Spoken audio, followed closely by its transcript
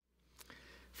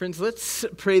Friends, let's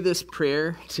pray this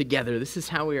prayer together. This is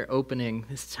how we are opening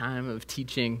this time of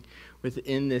teaching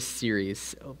within this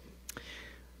series.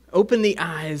 Open the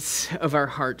eyes of our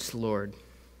hearts, Lord.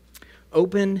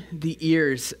 Open the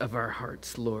ears of our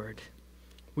hearts, Lord.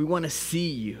 We want to see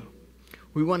you.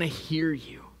 We want to hear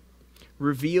you.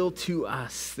 Reveal to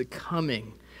us the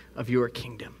coming of your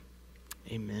kingdom.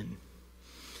 Amen.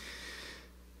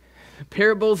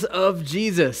 Parables of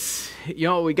Jesus.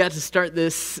 Y'all, we got to start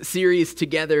this series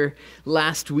together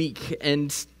last week,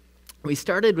 and we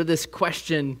started with this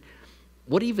question,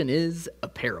 what even is a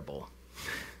parable?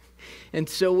 And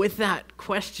so with that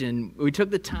question, we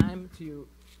took the time to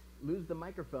lose the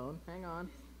microphone. Hang on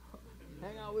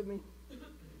with me.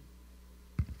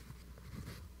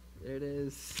 There it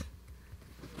is.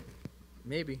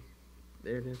 Maybe.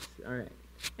 There it is. All right.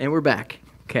 And we're back.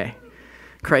 Okay.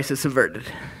 Crisis averted.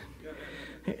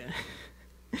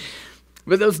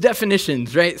 But those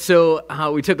definitions, right?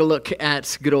 So we took a look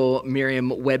at good old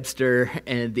Merriam-Webster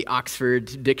and the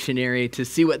Oxford Dictionary to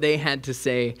see what they had to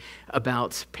say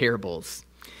about parables.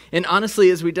 And honestly,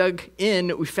 as we dug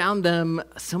in, we found them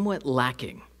somewhat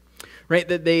lacking, right?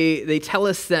 That they tell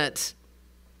us that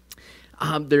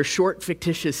they're short,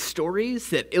 fictitious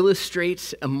stories that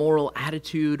illustrate a moral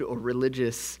attitude or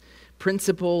religious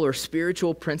principle or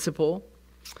spiritual principle.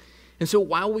 And so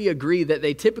while we agree that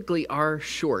they typically are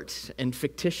short and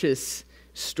fictitious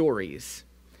stories,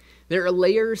 there are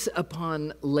layers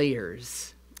upon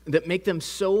layers that make them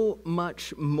so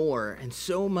much more and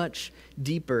so much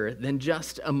deeper than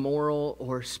just a moral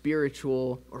or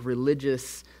spiritual or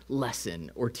religious lesson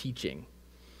or teaching.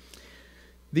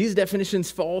 These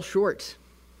definitions fall short.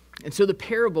 And so the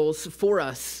parables for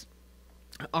us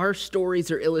are stories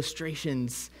or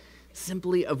illustrations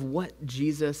simply of what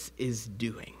Jesus is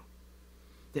doing.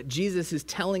 That Jesus is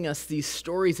telling us these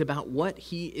stories about what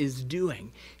he is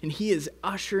doing, and he is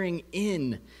ushering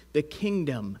in the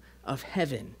kingdom of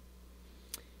heaven.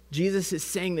 Jesus is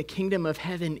saying the kingdom of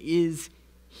heaven is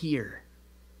here.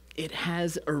 It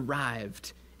has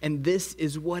arrived, and this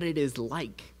is what it is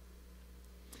like.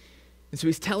 And so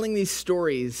he's telling these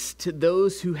stories to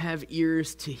those who have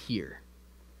ears to hear.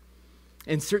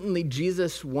 And certainly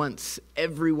Jesus wants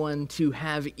everyone to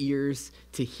have ears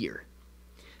to hear.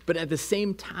 But at the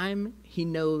same time, he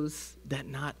knows that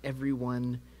not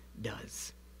everyone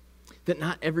does. That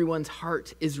not everyone's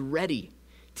heart is ready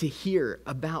to hear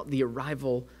about the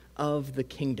arrival of the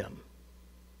kingdom.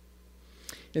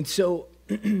 And so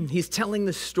he's telling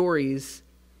the stories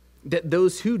that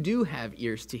those who do have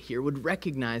ears to hear would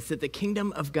recognize that the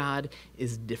kingdom of God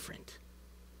is different.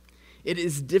 It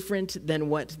is different than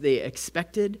what they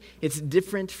expected. It's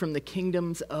different from the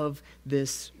kingdoms of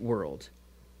this world.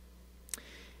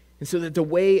 And so that the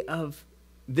way of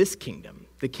this kingdom,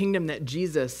 the kingdom that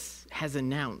Jesus has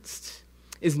announced,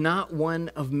 is not one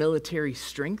of military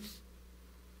strength,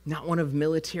 not one of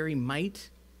military might,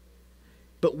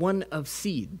 but one of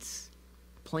seeds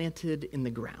planted in the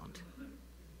ground.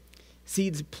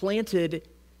 Seeds planted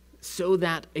so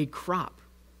that a crop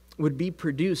would be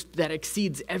produced that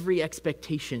exceeds every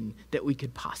expectation that we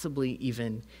could possibly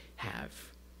even have.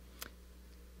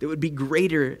 That would be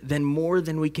greater than more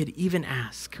than we could even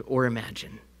ask or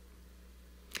imagine.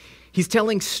 He's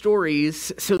telling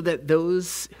stories so that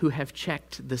those who have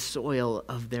checked the soil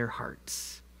of their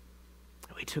hearts,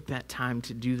 we took that time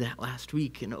to do that last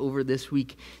week and over this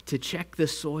week to check the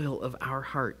soil of our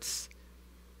hearts,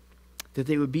 that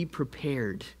they would be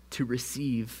prepared to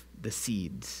receive the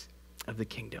seeds of the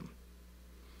kingdom.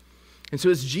 And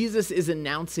so as Jesus is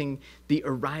announcing the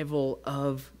arrival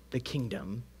of the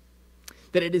kingdom,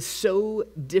 that it is so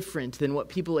different than what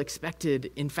people expected.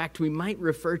 In fact, we might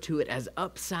refer to it as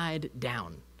upside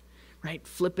down, right?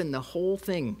 Flipping the whole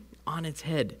thing on its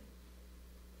head.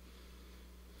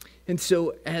 And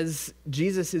so as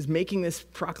Jesus is making this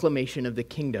proclamation of the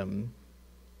kingdom,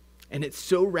 and it's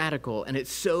so radical and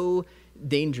it's so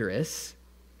dangerous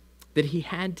that he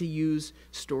had to use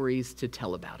stories to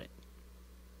tell about it.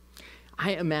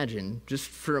 I imagine, just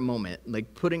for a moment,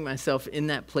 like putting myself in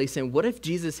that place, and what if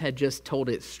Jesus had just told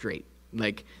it straight?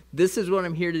 Like, this is what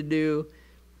I'm here to do.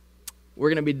 We're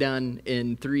going to be done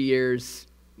in 3 years.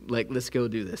 Like, let's go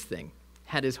do this thing.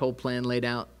 Had his whole plan laid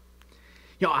out.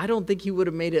 I don't think he would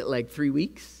have made it like 3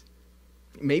 weeks,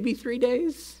 maybe 3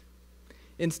 days,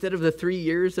 instead of the 3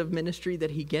 years of ministry that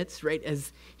he gets, right?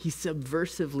 As he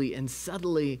subversively and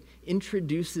subtly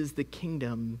introduces the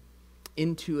kingdom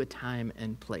into a time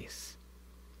and place.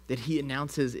 That he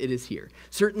announces it is here.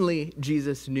 Certainly,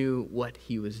 Jesus knew what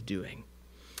he was doing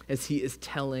as he is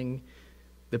telling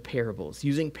the parables,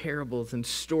 using parables and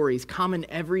stories, common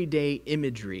everyday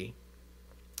imagery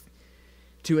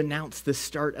to announce the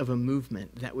start of a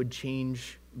movement that would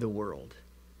change the world.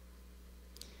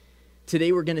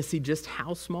 Today we're going to see just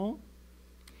how small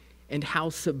and how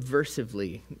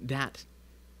subversively that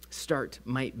start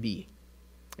might be,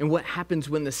 and what happens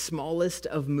when the smallest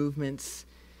of movements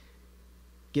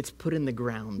gets put in the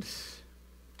ground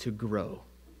to grow.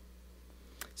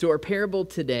 So our parable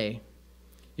today,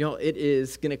 it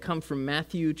is going to come from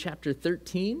Matthew chapter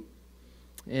 13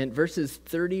 and verses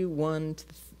 31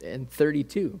 and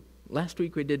 32. Last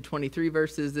week we did 23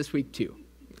 verses, this week 2.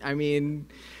 I mean,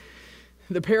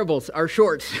 the parables are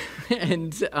short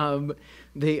and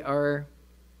they are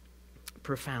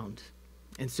profound.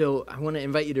 And so I want to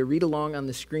invite you to read along on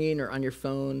the screen or on your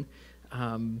phone,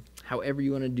 however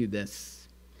you want to do this.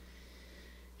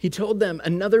 He told them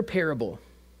another parable.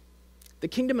 The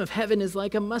kingdom of heaven is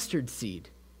like a mustard seed,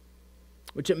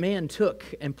 which a man took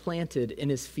and planted in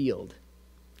his field.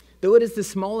 Though it is the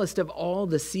smallest of all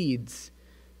the seeds,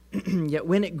 yet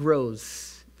when it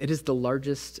grows, it is the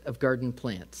largest of garden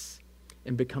plants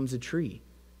and becomes a tree,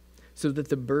 so that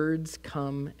the birds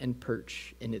come and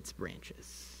perch in its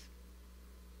branches.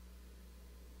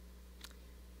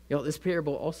 This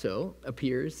parable also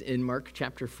appears in Mark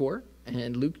chapter 4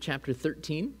 and Luke chapter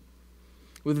 13,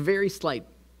 with very slight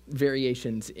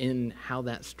variations in how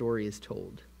that story is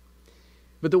told.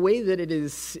 But the way that it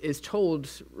is told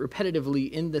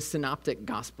repetitively in the synoptic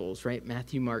gospels, right?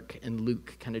 Matthew, Mark, and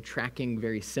Luke kind of tracking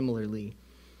very similarly.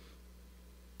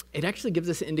 It actually gives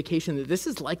us an indication that this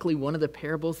is likely one of the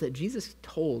parables that Jesus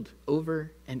told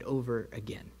over and over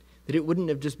again. That it wouldn't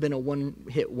have just been a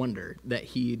one-hit wonder that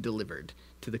he delivered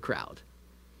to the crowd,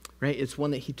 right? It's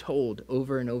one that he told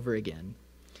over and over again.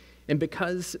 And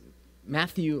because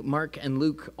Matthew, Mark, and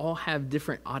Luke all have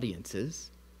different audiences,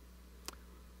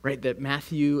 right? That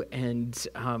Matthew and,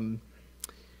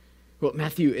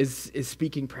 Matthew is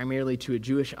speaking primarily to a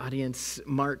Jewish audience,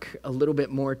 Mark a little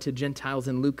bit more to Gentiles,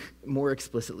 and Luke more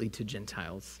explicitly to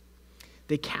Gentiles.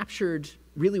 They captured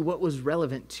really what was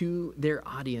relevant to their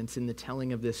audience in the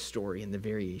telling of this story and the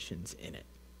variations in it.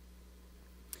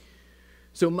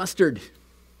 So mustard.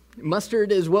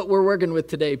 Mustard is what we're working with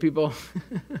today, people.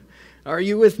 Are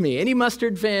you with me? Any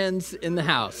mustard fans in the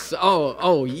house?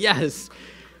 Oh, yes.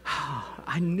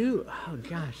 I knew. Oh,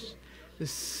 gosh.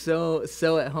 So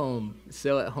at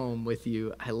home with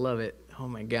you. I love it. Oh,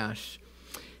 my gosh.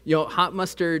 Hot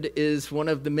mustard is one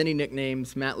of the many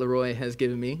nicknames Matt Leroy has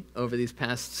given me over these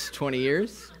past 20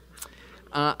 years.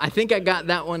 I think I got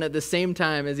that one at the same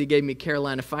time as he gave me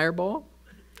Carolina Fireball.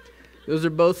 Those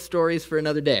are both stories for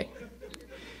another day.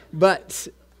 But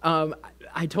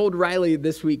I told Riley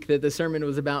this week that the sermon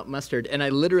was about mustard, and I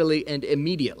literally and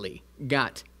immediately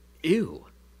got, ew.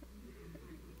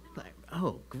 Like,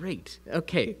 oh, great.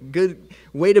 Okay, good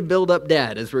way to build up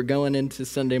Dad as we're going into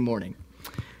Sunday morning.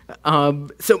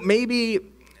 So maybe,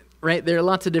 right, there are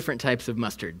lots of different types of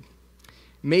mustard.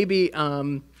 Maybe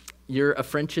you're a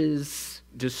French's,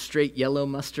 just straight yellow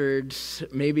mustard.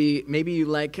 Maybe you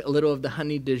like a little of the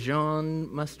honey Dijon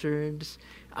mustards.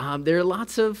 There are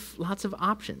lots of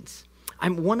options.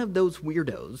 I'm one of those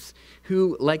weirdos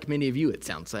who, like many of you, it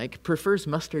sounds like, prefers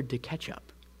mustard to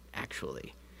ketchup,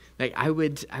 actually. Like I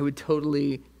would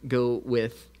totally go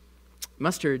with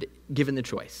mustard given the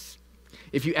choice.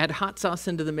 If you add hot sauce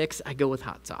into the mix, I go with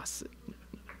hot sauce.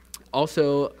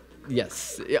 Also,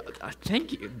 yes. Yeah,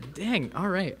 thank you. Dang, all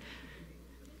right.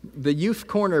 The youth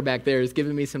corner back there is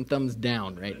giving me some thumbs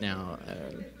down right now.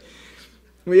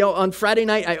 On Friday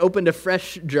night, I opened a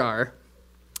fresh jar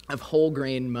of whole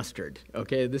grain mustard.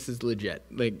 Okay, this is legit.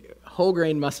 Like whole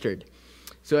grain mustard.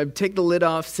 So I take the lid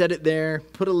off, set it there,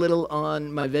 put a little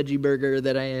on my veggie burger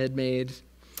that I had made.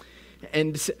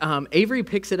 And Avery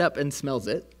picks it up and smells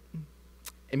it.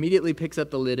 Immediately picks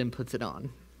up the lid and puts it on.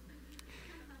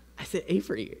 I said,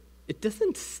 Avery, it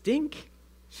doesn't stink.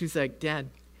 She's like, Dad,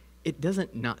 it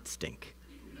doesn't not stink.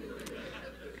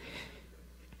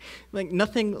 Like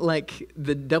nothing like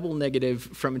the double negative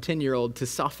from a 10-year-old to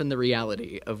soften the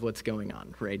reality of what's going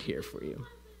on right here for you.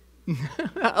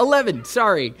 11,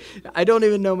 sorry. I don't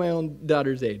even know my own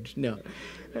daughter's age. No,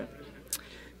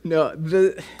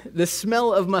 the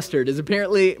smell of mustard is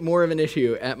apparently more of an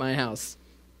issue at my house.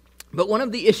 But one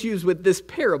of the issues with this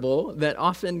parable that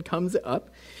often comes up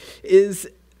is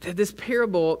that this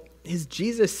parable is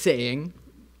Jesus saying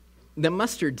the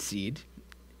mustard seed,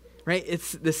 right?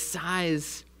 It's the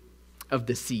size of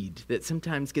the seed that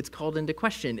sometimes gets called into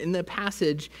question. In the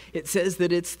passage, it says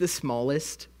that it's the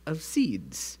smallest of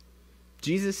seeds.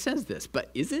 Jesus says this, but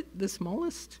is it the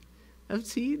smallest of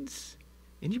seeds?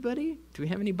 Anybody? Do we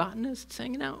have any botanists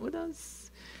hanging out with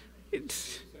us?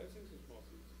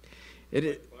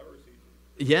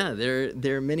 Yeah,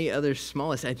 there are many other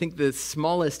smallest. I think the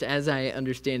smallest, as I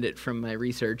understand it from my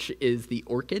research, is the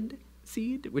orchid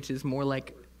seed, which is more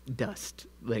like dust,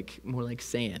 like more like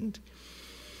sand.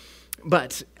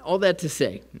 But all that to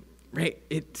say, right,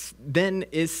 it then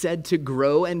is said to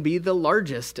grow and be the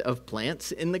largest of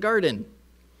plants in the garden.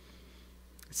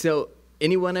 So,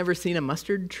 anyone ever seen a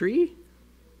mustard tree?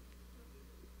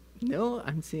 No,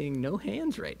 I'm seeing no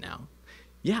hands right now.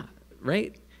 Yeah,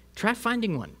 right? Try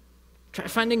finding one. Try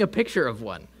finding a picture of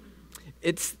one.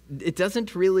 It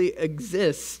doesn't really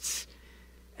exist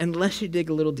unless you dig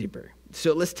a little deeper.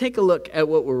 So let's take a look at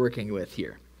what we're working with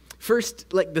here.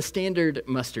 First, like the standard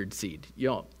mustard seed,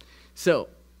 y'all. So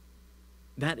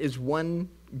that is one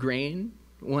grain,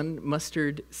 one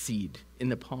mustard seed in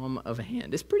the palm of a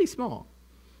hand. It's pretty small,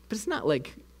 but it's not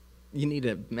like you need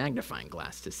a magnifying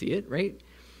glass to see it, right?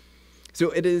 So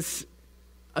it is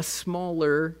a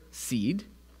smaller seed.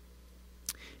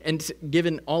 And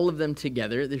given all of them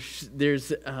together,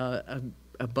 there's a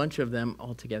bunch of them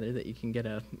all together that you can get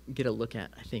a look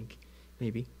at, I think,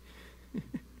 maybe.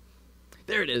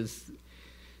 There it is.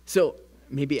 So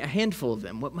maybe a handful of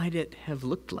them. What might it have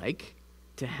looked like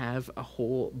to have a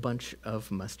whole bunch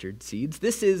of mustard seeds?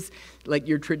 This is like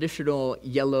your traditional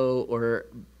yellow or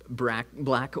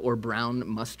black or brown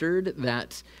mustard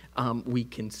that we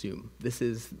consume. This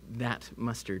is that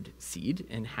mustard seed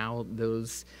and how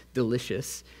those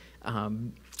delicious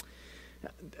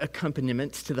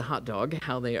accompaniments to the hot dog,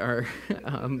 how they are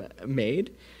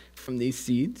made from these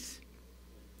seeds.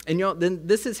 And then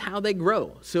this is how they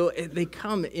grow. So they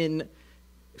come in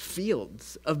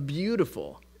fields of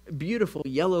beautiful, beautiful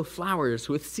yellow flowers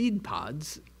with seed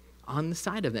pods on the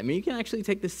side of them. And you can actually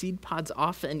take the seed pods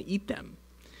off and eat them.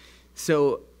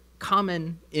 So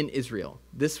common in Israel.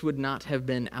 This would not have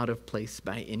been out of place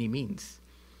by any means.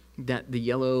 That the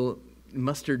yellow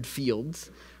mustard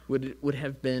fields would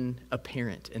have been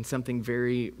apparent and something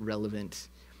very relevant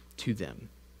to them.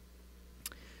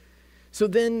 So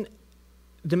then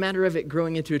the matter of it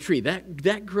growing into a tree,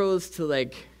 that grows to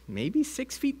like maybe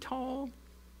 6 feet tall,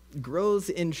 grows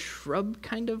in shrub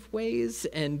kind of ways,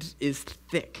 and is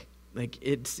thick. Like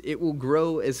it will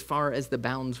grow as far as the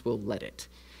bounds will let it.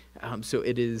 So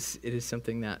it is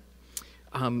something that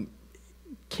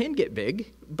can get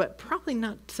big, but probably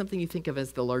not something you think of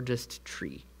as the largest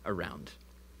tree around.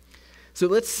 So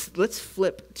let's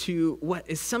flip to what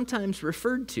is sometimes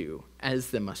referred to as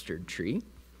the mustard tree,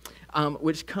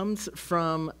 which comes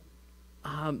from,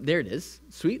 there it is,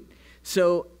 sweet.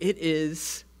 So it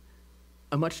is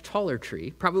a much taller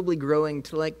tree, probably growing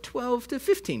to like 12 to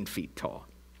 15 feet tall.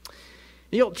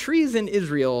 Trees in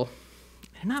Israel,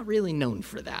 they're not really known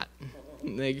for that.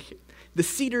 Like the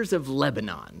cedars of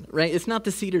Lebanon, right? It's not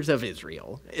the cedars of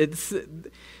Israel.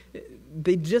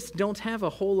 They just don't have a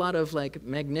whole lot of like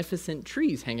magnificent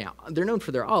trees hang out. They're known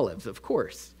for their olives, of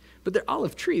course, but their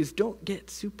olive trees don't get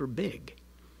super big.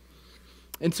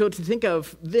 And so to think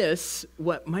of this,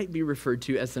 what might be referred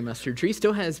to as the mustard tree,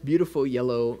 still has beautiful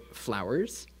yellow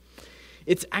flowers.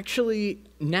 It's actually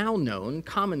now known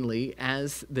commonly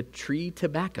as the tree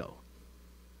tobacco.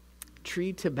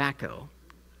 Tree tobacco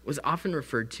was often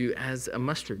referred to as a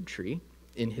mustard tree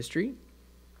in history.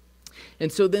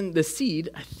 And so then the seed,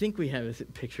 I think we have a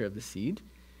picture of the seed.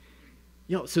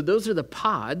 So those are the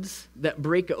pods that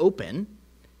break open.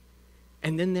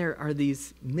 And then there are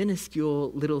these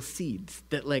minuscule little seeds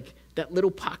that like that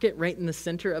little pocket right in the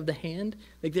center of the hand.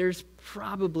 Like there's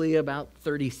probably about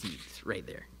 30 seeds right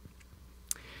there.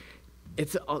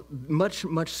 It's much,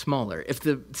 much smaller. If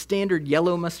the standard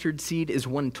yellow mustard seed is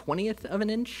 1/20th of an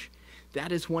inch,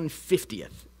 that is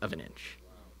 1/50th of an inch.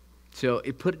 So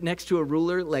it put it next to a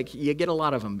ruler, like you get a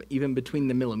lot of them, even between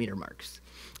the millimeter marks.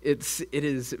 It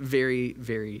is very,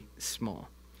 very small.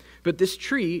 But this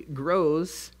tree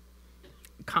grows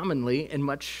commonly and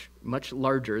much, much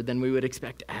larger than we would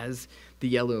expect as the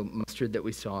yellow mustard that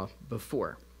we saw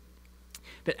before.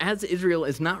 But as Israel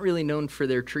is not really known for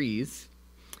their trees,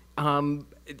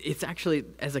 it's actually,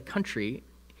 as a country,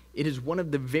 it is one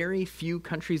of the very few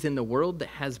countries in the world that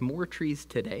has more trees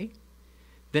today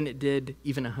than it did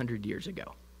even 100 years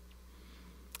ago.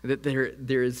 That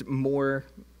there is more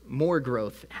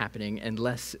growth happening and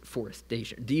less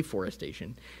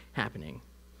deforestation happening.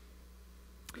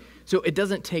 So it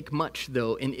doesn't take much,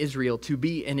 though, in Israel to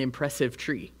be an impressive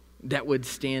tree that would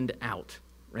stand out,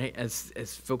 right, as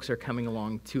folks are coming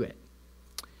along to it.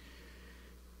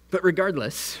 But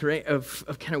regardless, right, of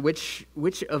kind of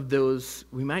which of those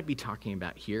we might be talking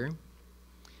about here,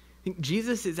 I think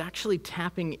Jesus is actually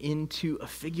tapping into a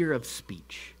figure of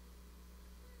speech.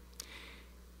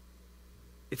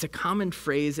 It's a common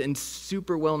phrase and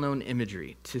super well-known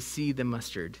imagery to see the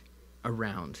mustard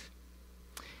around.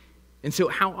 And so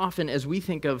how often, as we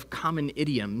think of common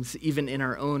idioms, even in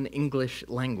our own English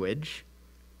language,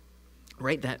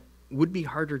 right, that would be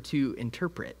harder to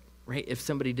interpret, right, if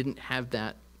somebody didn't have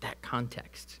that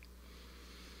context.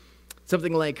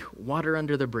 Something like water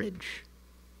under the bridge,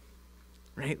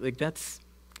 right? Like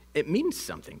it means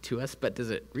something to us, but does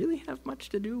it really have much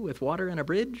to do with water and a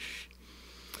bridge?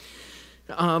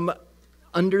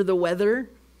 Under the weather,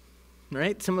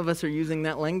 right? Some of us are using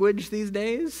that language these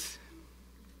days.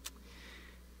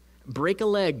 Break a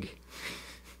leg.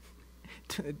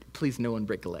 Please, no one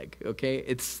break a leg, okay?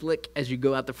 It's slick as you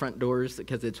go out the front doors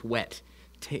because it's wet.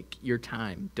 Take your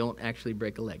time. Don't actually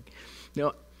break a leg.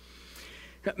 No,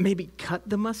 maybe cut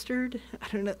the mustard? I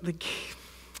don't know. Like,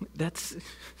 that's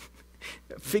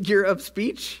a figure of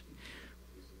speech.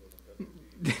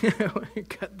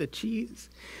 Cut the cheese.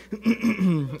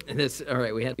 All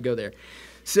right, we had to go there.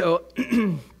 So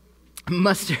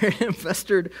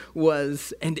mustard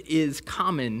was and is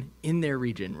common in their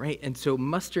region, right? And so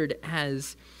mustard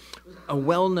as a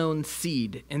well-known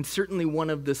seed, and certainly one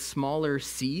of the smaller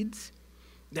seeds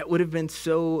that would have been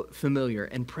so familiar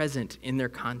and present in their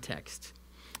context.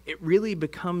 It really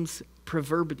becomes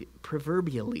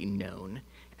proverbially known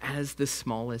as the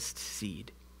smallest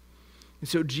seed. And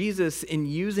so Jesus, in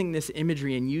using this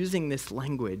imagery and using this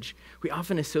language, we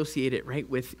often associate it, right,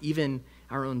 with even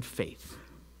our own faith,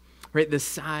 right? The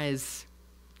size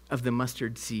of the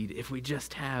mustard seed, if we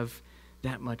just have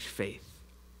that much faith,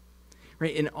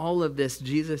 right? In all of this,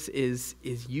 Jesus is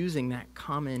using that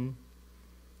common,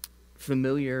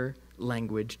 familiar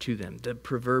language to them, the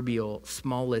proverbial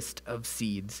smallest of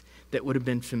seeds that would have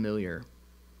been familiar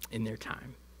in their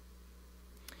time.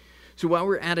 So while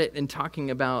we're at it and talking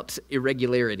about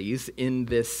irregularities in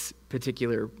this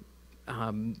particular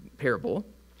parable,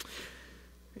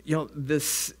 the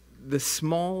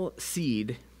small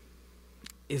seed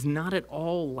is not at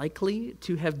all likely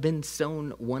to have been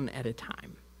sown one at a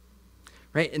time,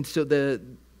 right? And so the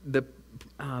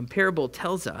parable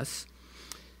tells us,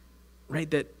 right,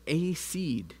 that a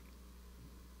seed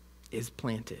is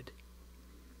planted,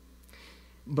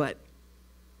 but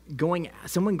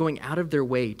someone going out of their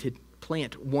way to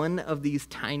plant one of these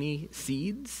tiny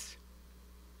seeds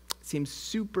seems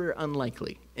super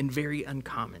unlikely and very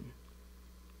uncommon.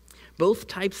 Both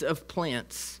types of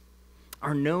plants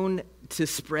are known to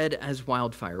spread as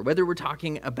wildfire, whether we're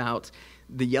talking about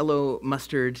the yellow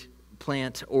mustard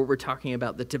plant or we're talking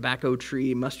about the tobacco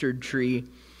tree, mustard tree.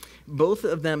 Both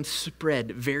of them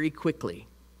spread very quickly.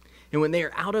 And when they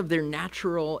are out of their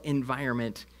natural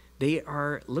environment, they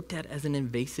are looked at as an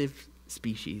invasive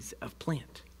species of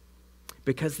plant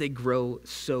because they grow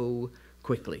so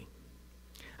quickly.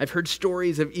 I've heard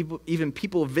stories of even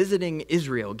people visiting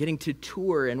Israel, getting to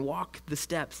tour and walk the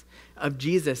steps of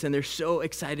Jesus, and they're so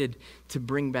excited to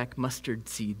bring back mustard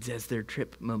seeds as their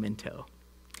trip memento,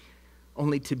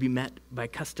 only to be met by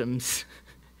customs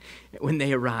when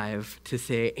they arrive to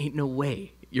say, ain't no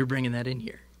way you're bringing that in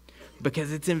here,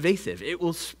 because it's invasive. It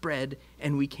will spread,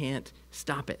 and we can't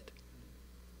stop it.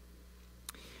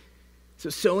 So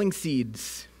sowing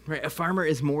seeds, right? A farmer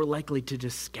is more likely to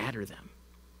just scatter them,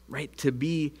 right? To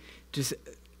be just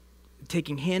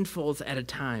taking handfuls at a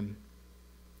time.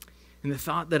 And the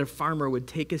thought that a farmer would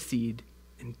take a seed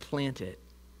and plant it,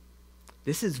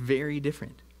 this is very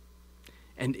different.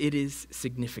 And it is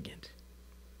significant.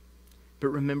 But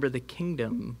remember, the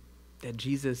kingdom that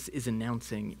Jesus is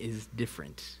announcing is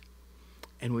different.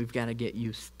 And we've got to get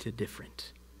used to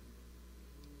different.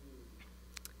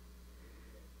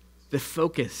 The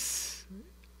focus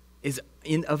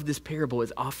of this parable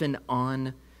is often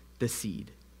on the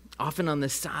seed, often on the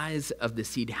size of the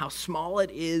seed, how small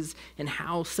it is, and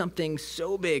how something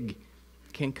so big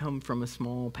can come from a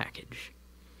small package,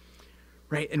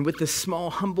 right? And with the small,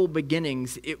 humble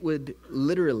beginnings, it would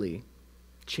literally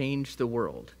change the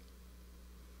world.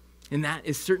 And that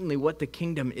is certainly what the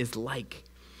kingdom is like,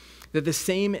 that the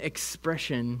same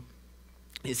expression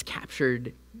is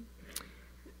captured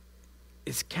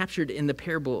in the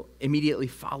parable immediately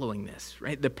following this,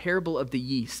 right? The parable of the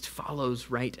yeast follows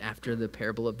right after the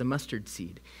parable of the mustard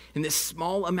seed. And this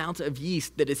small amount of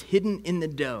yeast that is hidden in the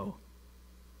dough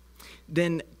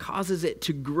then causes it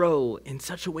to grow in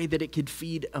such a way that it could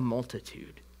feed a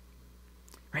multitude,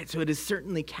 right? So it is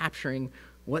certainly capturing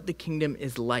what the kingdom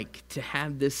is like to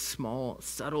have this small,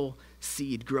 subtle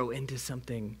seed grow into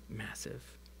something massive.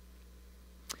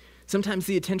 Sometimes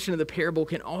the attention of the parable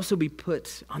can also be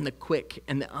put on the quick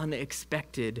and the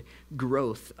unexpected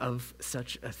growth of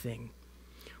such a thing.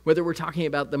 Whether we're talking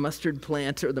about the mustard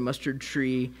plant or the mustard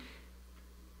tree,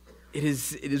 it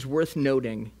is worth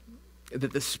noting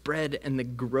that the spread and the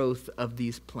growth of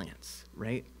these plants,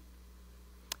 right,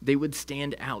 they would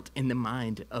stand out in the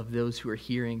mind of those who are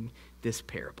hearing this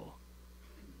parable,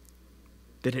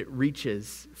 that it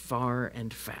reaches far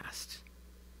and fast.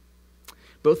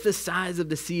 Both the size of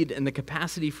the seed and the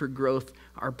capacity for growth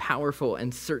are powerful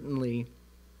and certainly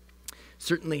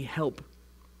help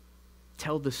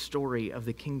tell the story of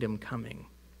the kingdom coming.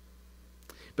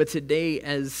 But today,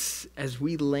 as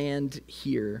we land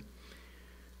here,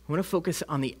 I want to focus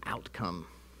on the outcome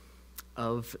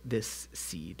of this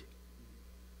seed.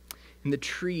 And the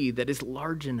tree that is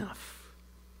large enough,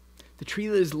 the tree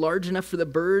that is large enough for the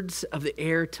birds of the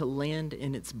air to land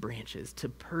in its branches, to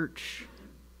perch,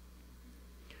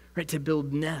 right, to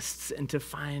build nests and to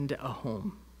find a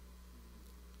home.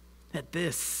 That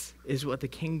this is what the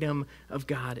kingdom of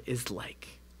God is like.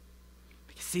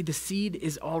 Because see, the seed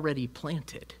is already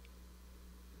planted.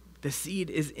 The seed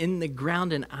is in the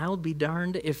ground, and I'll be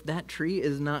darned if that tree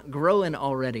is not growing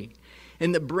already.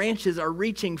 And the branches are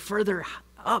reaching further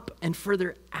up and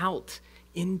further out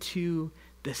into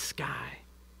the sky.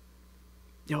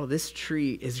 This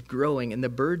tree is growing, and the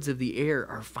birds of the air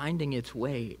are finding its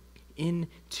way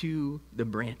into the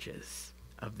branches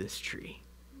of this tree.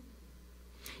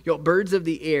 Birds of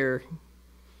the air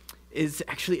is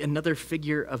actually another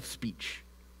figure of speech.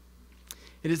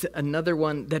 It is another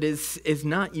one that is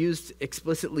not used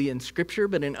explicitly in Scripture,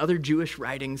 but in other Jewish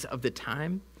writings of the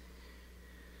time.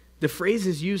 The phrase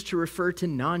is used to refer to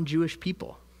non-Jewish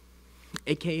people,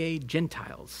 aka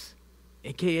Gentiles,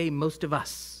 aka most of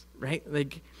us, right?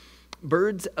 Like,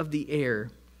 birds of the air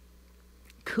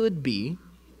could be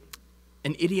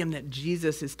an idiom that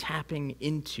Jesus is tapping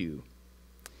into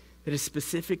that is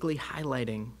specifically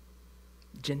highlighting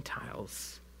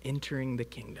Gentiles entering the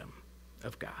kingdom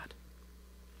of God.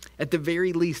 At the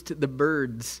very least, the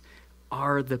birds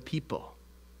are the people,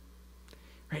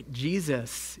 right?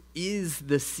 Jesus is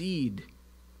the seed,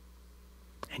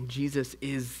 and Jesus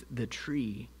is the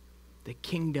tree. The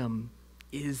kingdom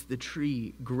is the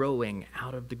tree growing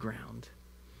out of the ground.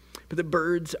 But the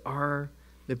birds are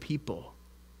the people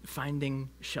finding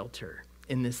shelter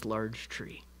in this large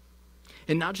tree.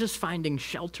 And not just finding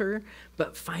shelter,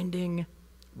 but finding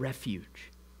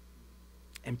refuge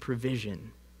and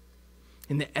provision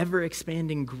in the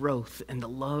ever-expanding growth and the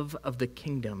love of the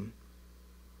kingdom.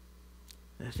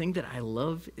 The thing that I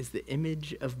love is the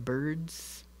image of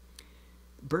birds.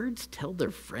 Birds tell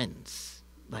their friends,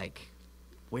 like,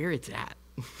 where it's at,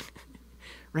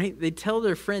 right? They tell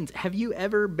their friends. Have you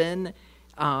ever been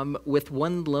with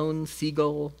one lone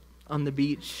seagull on the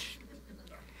beach?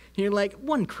 And you're like,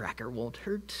 one cracker won't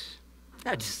hurt.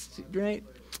 That's right.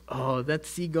 Oh, that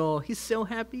seagull, he's so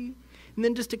happy. And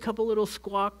then just a couple little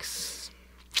squawks.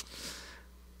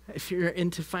 If you're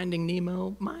into Finding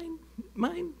Nemo, mine.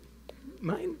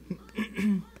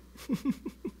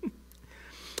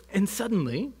 And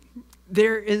suddenly,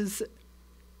 there is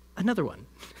another one,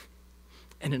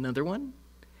 and another one,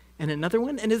 and another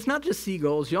one. And it's not just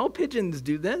seagulls. Y'all, pigeons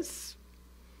do this,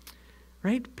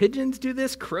 right? Pigeons do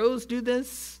this. Crows do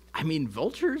this. I mean,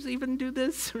 vultures even do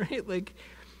this, right? Like,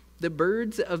 the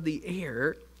birds of the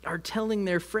air are telling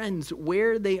their friends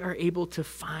where they are able to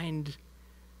find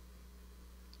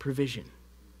provision,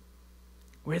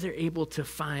 where they're able to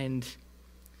find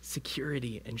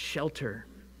security and shelter.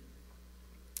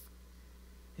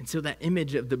 And so that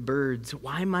image of the birds,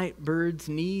 why might birds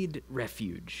need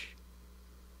refuge?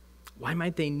 Why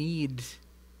might they need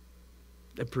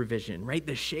a provision, right?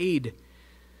 The shade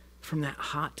from that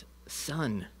hot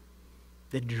sun,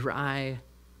 the dry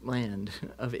land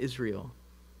of Israel,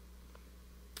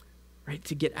 right?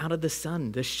 To get out of the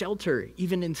sun, the shelter,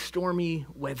 even in stormy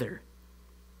weather.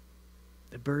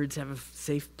 The birds have a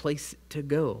safe place to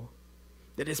go.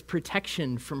 That is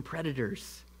protection from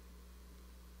predators.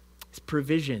 It's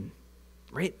provision,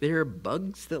 right? There are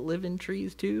bugs that live in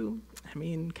trees too. I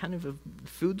mean, kind of a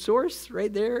food source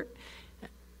right there.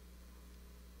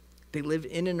 They live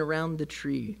in and around the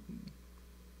tree.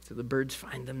 So the birds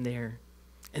find them there.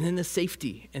 And then the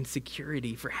safety and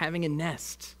security for having a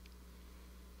nest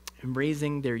and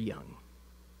raising their young.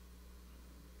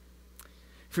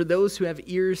 For those who have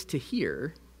ears to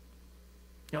hear,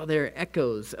 there are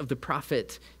echoes of the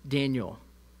prophet Daniel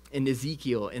and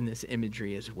Ezekiel in this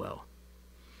imagery as well.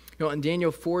 In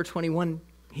Daniel 4:21,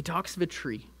 he talks of a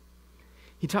tree.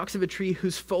 He talks of a tree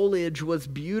whose foliage was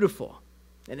beautiful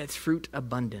and its fruit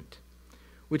abundant,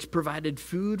 which provided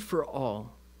food for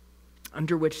all,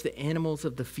 under which the animals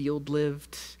of the field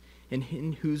lived, and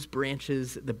in whose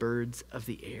branches the birds of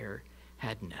the air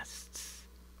had nests.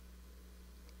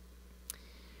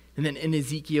 And then in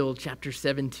Ezekiel chapter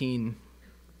 17,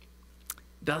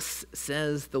 Thus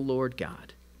says the Lord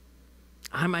God,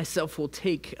 I myself will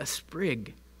take a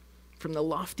sprig from the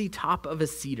lofty top of a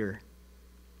cedar.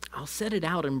 I'll set it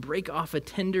out and break off a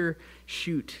tender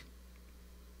shoot,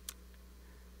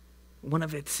 one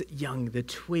of its young, the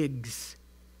twigs.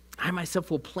 I myself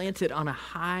will plant it on a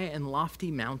high and lofty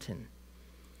mountain.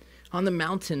 On the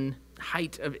mountain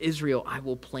height of Israel, I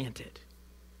will plant it,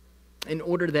 in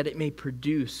order that it may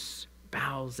produce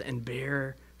boughs and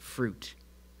bear fruit,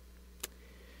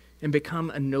 and become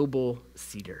a noble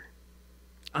cedar.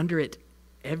 Under it,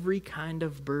 every kind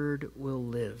of bird will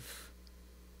live.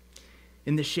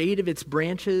 In the shade of its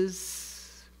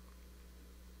branches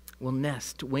will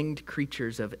nest winged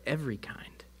creatures of every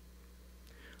kind.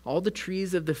 All the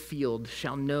trees of the field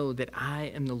shall know that I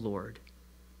am the Lord.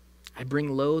 I bring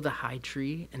low the high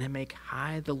tree, and I make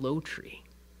high the low tree.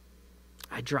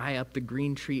 I dry up the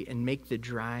green tree and make the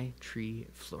dry tree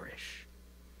flourish.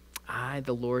 I,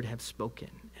 the Lord, have spoken,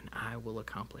 and I will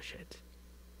accomplish it.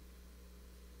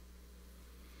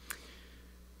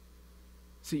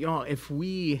 So, y'all, if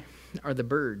we are the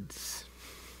birds,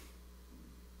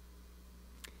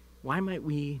 why might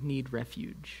we need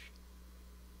refuge?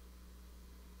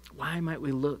 Why might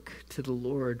we look to the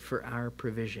Lord for our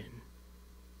provision?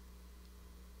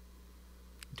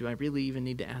 Do I really even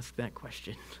need to ask that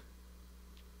question?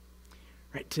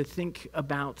 Right, to think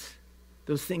about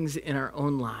those things in our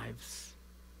own lives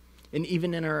and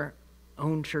even in our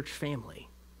own church family.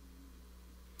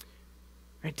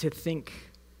 Right, to think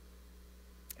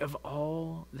of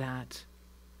all that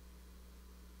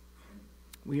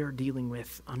we are dealing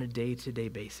with on a day-to-day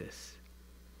basis.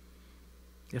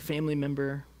 A family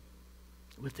member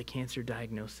with a cancer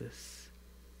diagnosis,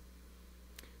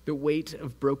 the weight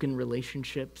of broken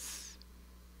relationships,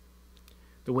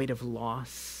 the weight of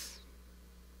loss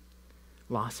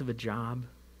of a job,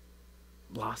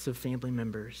 loss of family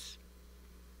members,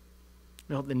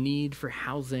 well, the need for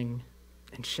housing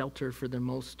and shelter for the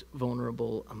most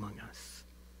vulnerable among us.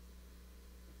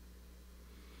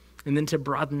 And then to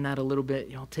broaden that a little bit,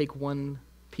 y'all take one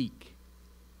peek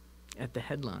at the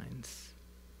headlines,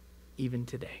 even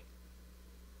today.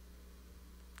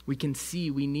 We can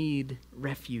see we need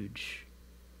refuge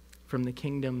from the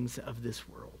kingdoms of this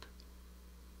world.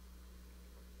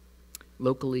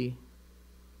 Locally,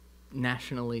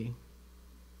 nationally,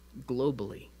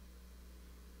 globally,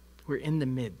 we're in the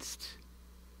midst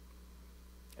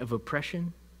of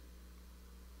oppression,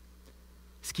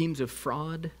 schemes of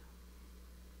fraud,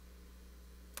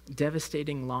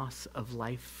 devastating loss of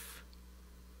life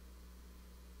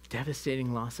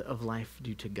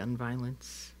due to gun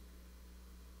violence.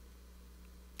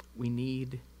 We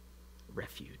need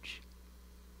refuge.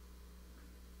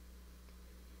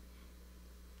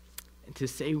 And to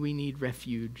say we need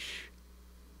refuge,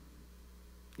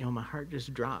 my heart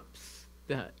just drops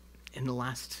that in the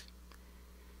last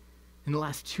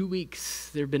 2 weeks,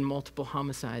 there have been multiple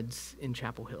homicides in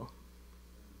Chapel Hill.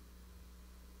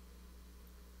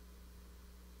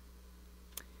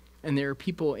 And there are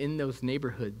people in those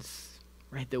neighborhoods,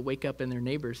 right, that wake up and their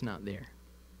neighbor's not there.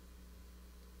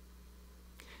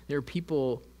 There are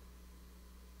people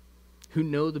who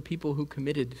know the people who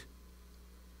committed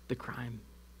the crime.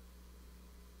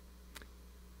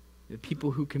 The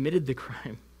people who committed the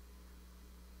crime,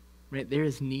 right? There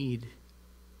is need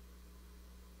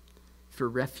for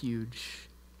refuge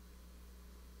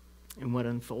in what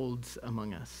unfolds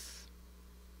among us.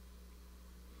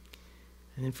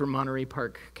 And then for Monterey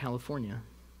Park, California,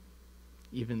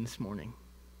 even this morning.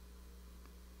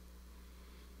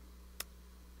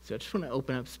 So I just want to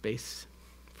open up space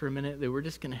for a minute that we're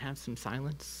just going to have some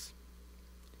silence.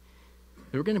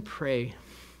 That we're going to pray.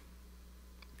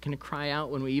 We're going to cry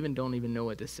out when we don't even know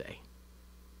what to say.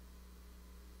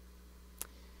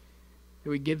 That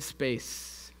we give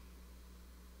space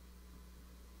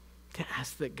to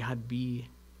ask that God be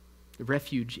the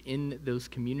refuge in those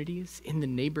communities, in the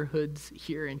neighborhoods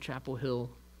here in Chapel Hill,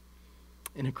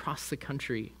 and across the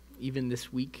country, even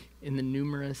this week, in the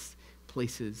numerous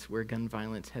places where gun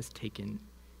violence has taken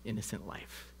innocent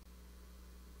life.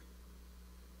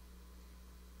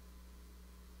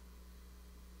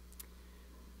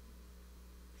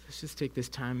 Let's just take this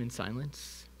time in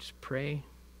silence. Just pray.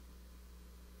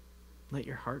 Let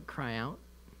your heart cry out.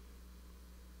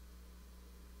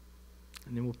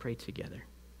 And then we'll pray together.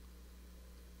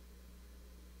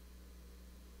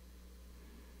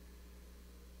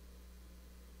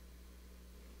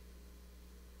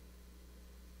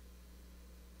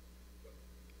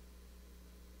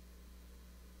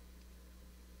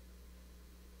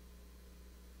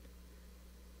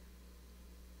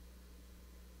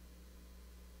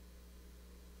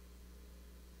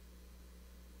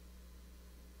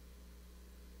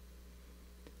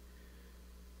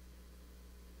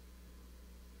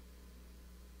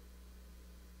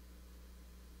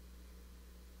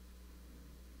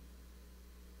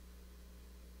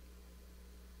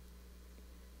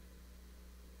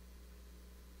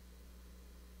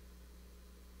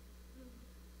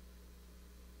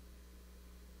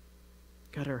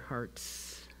 God, our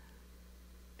hearts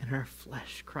and our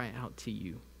flesh cry out to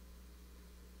you.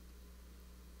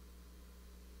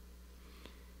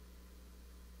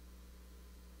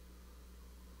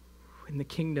 When the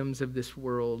kingdoms of this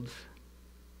world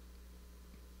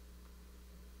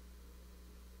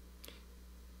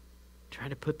try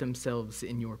to put themselves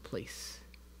in your place,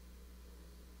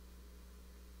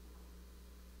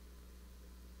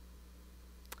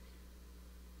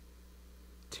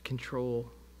 to control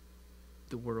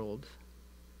the world,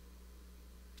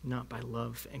 not by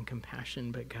love and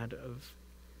compassion, but God, of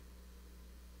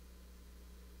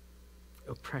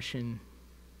oppression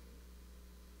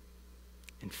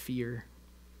and fear.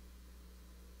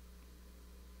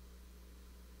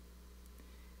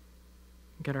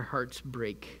 God, our hearts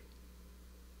break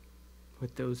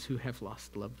with those who have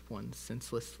lost loved ones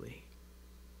senselessly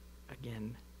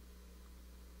again.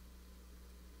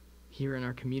 Here in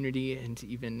our community, and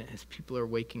even as people are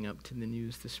waking up to the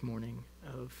news this morning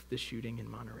of the shooting in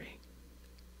Monterey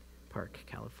Park,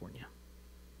 California.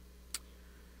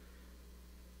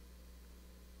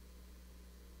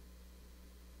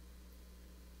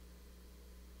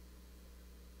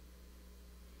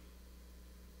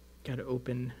 God,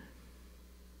 open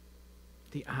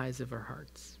the eyes of our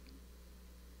hearts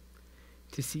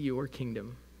to see your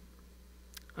kingdom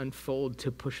unfold,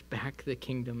 to push back the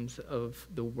kingdoms of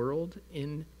the world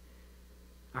in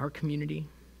our community.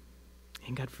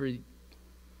 And God, for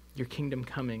your kingdom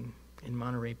coming in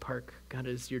Monterey Park, God,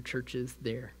 as your churches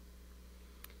there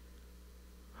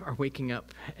are waking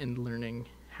up and learning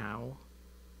how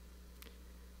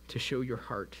to show your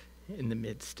heart in the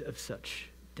midst of such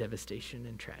devastation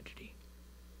and tragedy.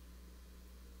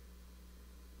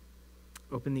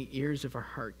 Open the ears of our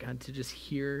heart, God, to just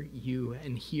hear you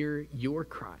and hear your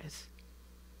cries.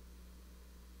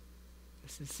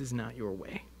 This is not your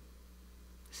way.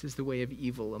 This is the way of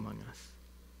evil among us.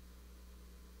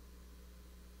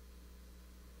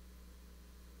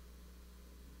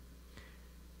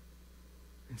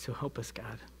 And so help us,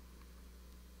 God.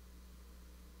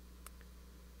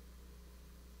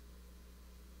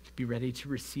 To be ready to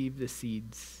receive the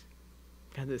seeds,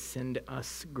 God, that send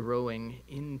us growing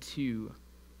into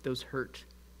those hurt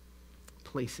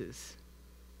places.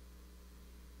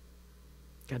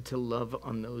 God, to love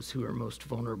on those who are most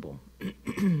vulnerable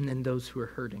and those who are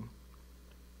hurting.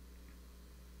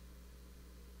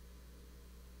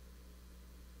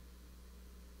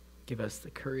 Give us the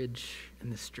courage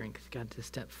and the strength, God, to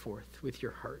step forth with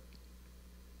your heart.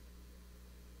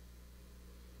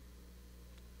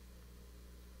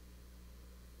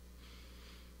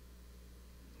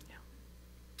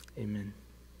 Yeah. Amen.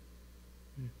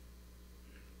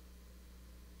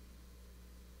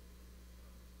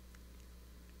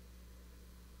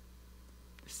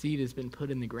 The seed has been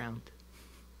put in the ground,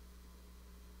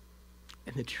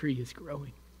 and the tree is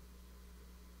growing.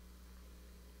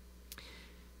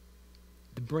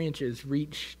 The branches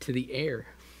reach to the air.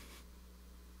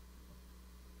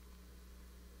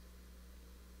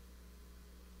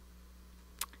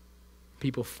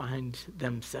 People find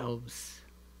themselves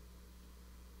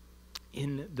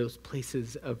in those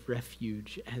places of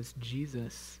refuge as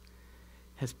Jesus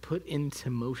has put into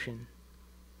motion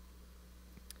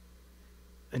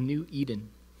a new Eden.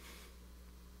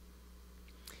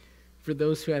 For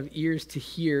those who have ears to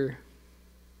hear,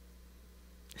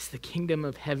 it's the kingdom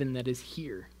of heaven that is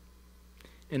here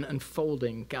and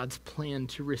unfolding God's plan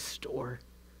to restore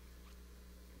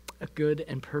a good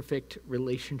and perfect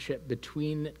relationship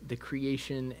between the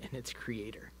creation and its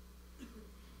creator.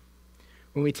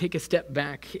 When we take a step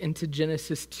back into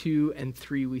Genesis 2 and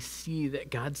 3, we see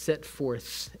that God set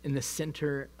forth in the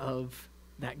center of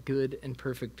that good and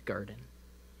perfect garden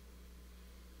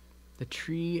the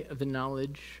tree of the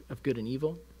knowledge of good and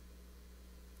evil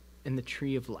and the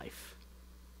tree of life.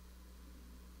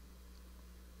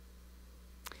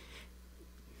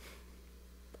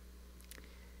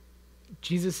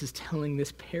 Jesus is telling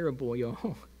this parable,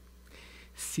 y'all,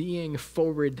 seeing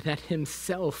forward that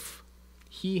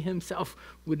he himself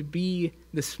would be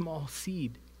the small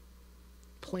seed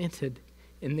planted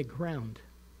in the ground.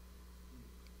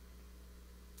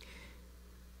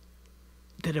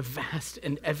 That a vast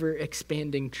and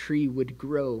ever-expanding tree would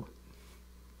grow,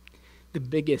 the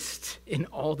biggest in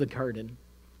all the garden.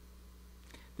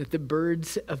 That the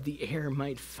birds of the air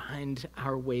might find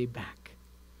our way back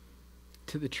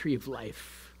to the tree of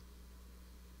life.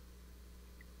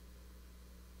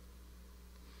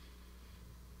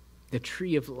 The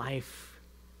tree of life,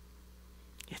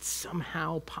 it's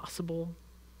somehow possible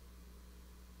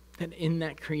that in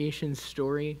that creation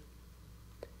story,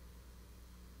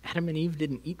 Adam and Eve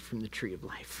didn't eat from the tree of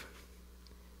life.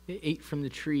 They ate from the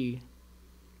tree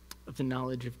of the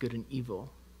knowledge of good and evil.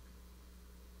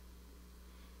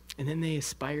 And then they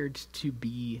aspired to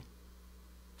be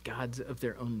gods of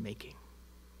their own making.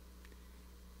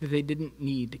 That they didn't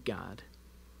need God.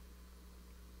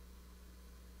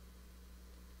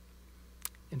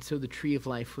 And so the tree of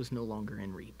life was no longer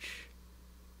in reach.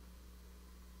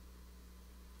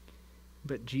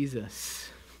 But Jesus,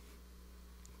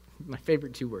 my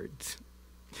favorite two words,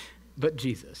 but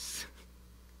Jesus.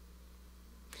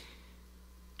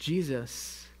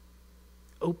 Jesus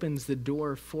opens the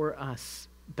door for us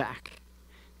back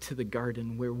to the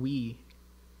garden where we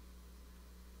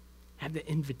have the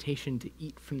invitation to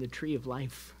eat from the tree of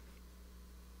life.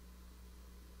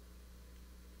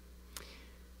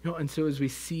 And so as we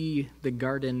see the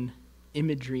garden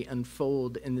imagery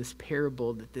unfold in this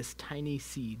parable, that this tiny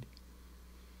seed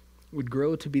would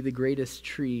grow to be the greatest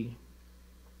tree,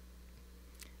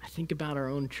 I think about our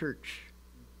own church.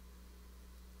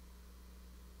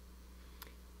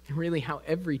 And really how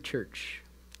every church,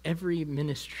 every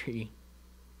ministry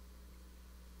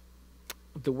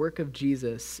of the work of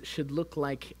Jesus should look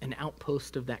like an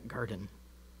outpost of that garden.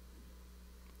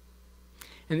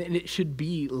 And it should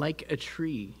be like a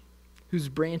tree whose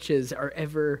branches are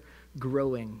ever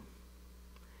growing,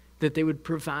 that they would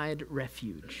provide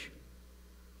refuge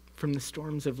from the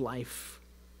storms of life,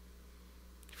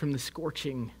 from the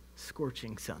scorching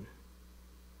sun.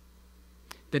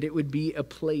 That it would be a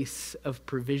place of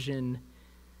provision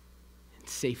and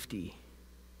safety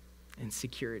and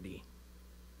security.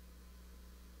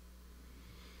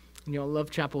 And Love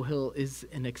Chapel Hill is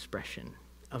an expression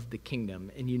of the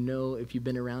kingdom. And if you've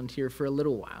been around here for a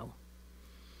little while,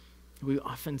 we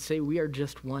often say we are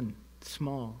just one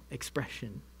small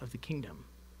expression of the kingdom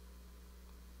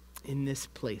in this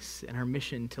place, in our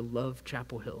mission to love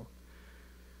Chapel Hill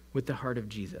with the heart of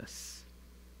Jesus.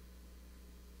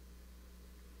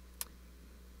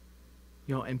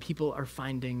 And people are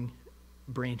finding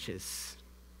branches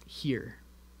here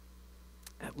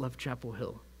at Love Chapel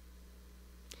Hill.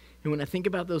 And when I think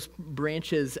about those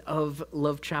branches of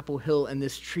Love Chapel Hill and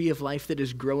this tree of life that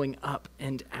is growing up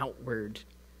and outward,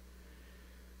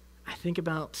 I think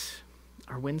about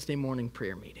our Wednesday morning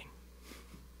prayer meeting.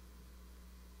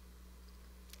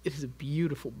 It is a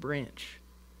beautiful branch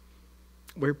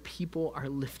where people are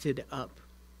lifted up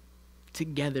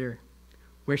together,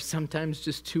 where sometimes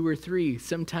just 2 or 3,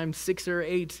 sometimes 6 or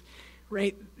 8,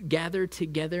 right, gather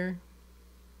together.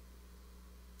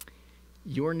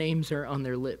 Your names are on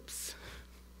their lips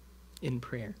in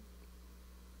prayer.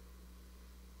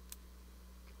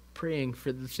 Praying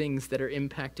for the things that are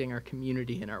impacting our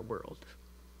community and our world.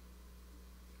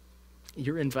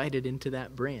 You're invited into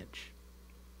that branch.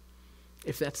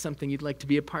 If that's something you'd like to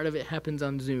be a part of, it happens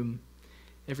on Zoom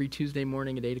every Tuesday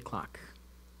morning at 8 o'clock.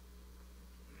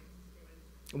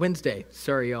 Wednesday,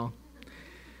 sorry y'all.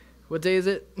 What day is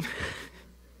it?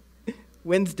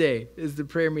 Wednesday is the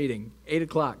prayer meeting, 8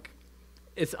 o'clock.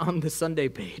 It's on the Sunday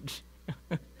page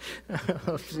of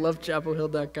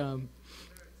lovechapelhill.com.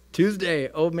 Tuesday,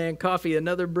 Old Man Coffee,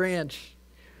 another branch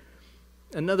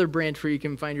where you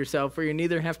can find yourself, where you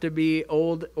neither have to be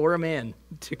old or a man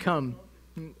to come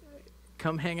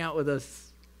hang out with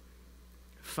us.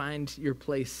 Find your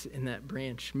place in that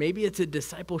branch. Maybe it's a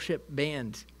discipleship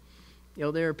band.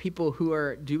 There are people who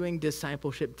are doing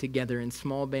discipleship together in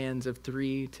small bands of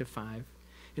 3 to 5.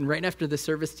 And right after the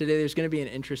service today, there's going to be an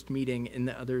interest meeting in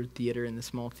the other theater, in the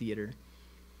small theater.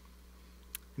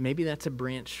 Maybe that's a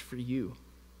branch for you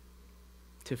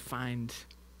to find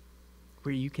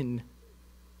where you can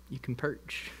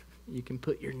perch, you can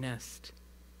put your nest.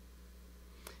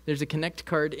 There's a Connect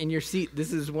card in your seat.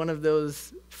 This is one of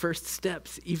those first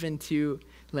steps, even to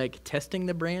testing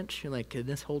the branch. You're like, can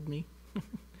this hold me?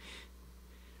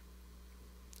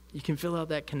 You can fill out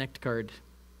that Connect card.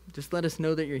 Just let us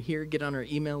know that you're here. Get on our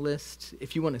email list.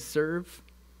 If you want to serve,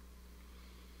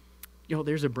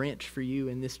 there's a branch for you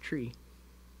in this tree.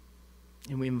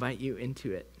 And we invite you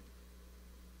into it.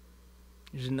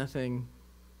 There's nothing,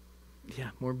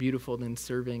 more beautiful than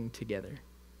serving together.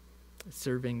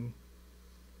 Serving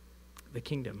the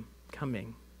kingdom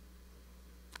coming.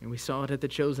 And we saw it at The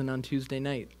Chosen on Tuesday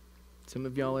night. Some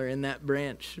of y'all are in that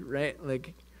branch, right?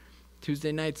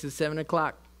 Tuesday nights is 7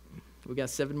 o'clock. We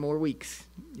got 7 more weeks.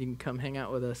 You can come hang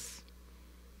out with us.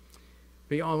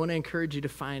 But y'all, I want to encourage you to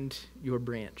find your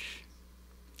branch.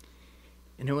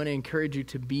 And I want to encourage you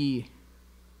to be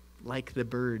like the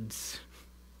birds,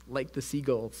 like the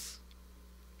seagulls.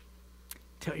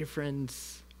 Tell your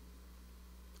friends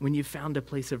when you found a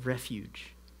place of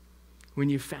refuge, when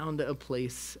you found a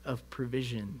place of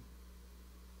provision,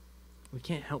 we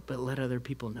can't help but let other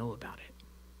people know about it.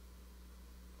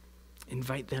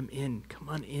 Invite them in. Come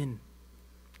on in.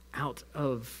 Out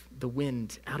of the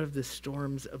wind, out of the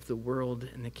storms of the world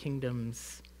and the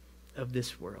kingdoms of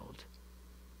this world.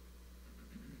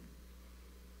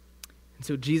 And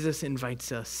so Jesus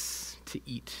invites us to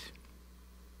eat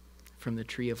from the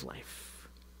tree of life.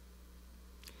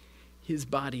 His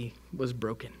body was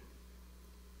broken.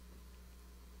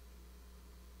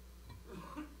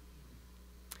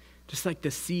 Just like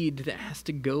the seed that has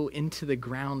to go into the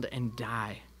ground and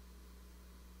die,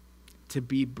 to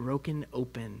be broken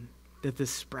open, that the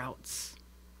sprouts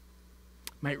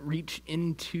might reach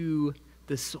into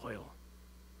the soil,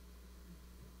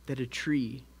 that a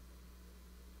tree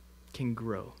can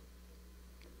grow.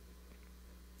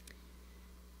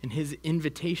 And his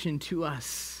invitation to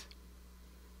us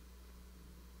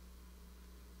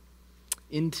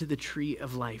into the tree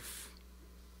of life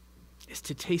is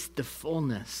to taste the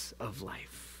fullness of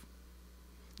life,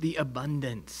 the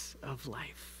abundance of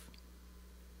life.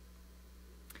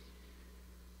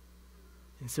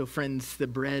 And so, friends, the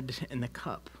bread and the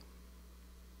cup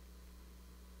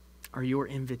are your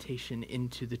invitation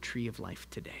into the tree of life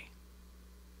today.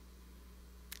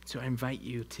 So I invite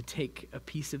you to take a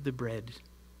piece of the bread,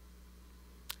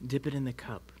 dip it in the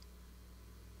cup.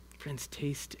 Friends,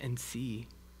 taste and see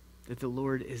that the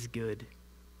Lord is good,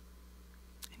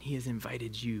 and he has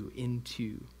invited you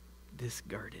into this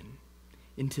garden,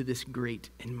 into this great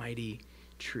and mighty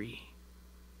tree,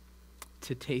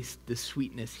 to taste the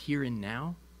sweetness here and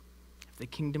now of the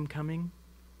kingdom coming,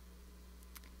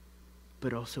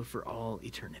 but also for all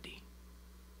eternity.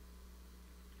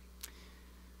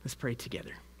 Let's pray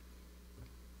together.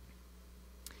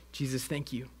 Jesus,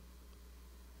 thank you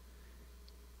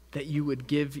that you would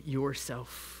give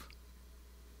yourself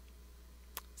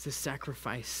as a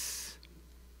sacrifice,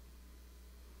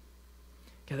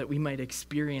 God, that we might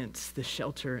experience the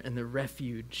shelter and the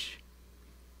refuge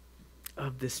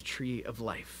of this tree of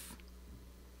life.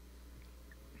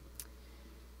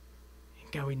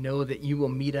 And God, we know that you will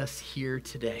meet us here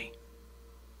today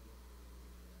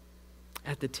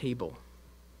at the table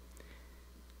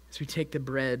as we take the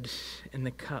bread and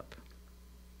the cup,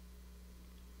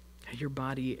 your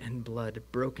body and blood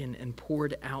broken and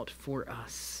poured out for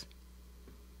us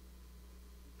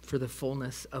for the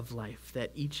fullness of life,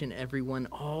 that each and every one,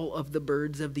 all of the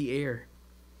birds of the air,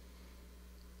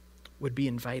 would be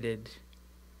invited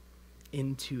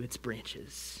into its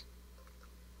branches.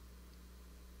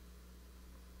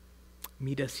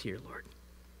 Meet us here, Lord.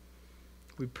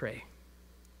 We pray.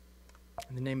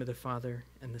 In the name of the Father,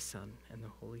 and the Son, and the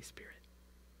Holy Spirit.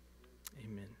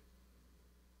 Amen.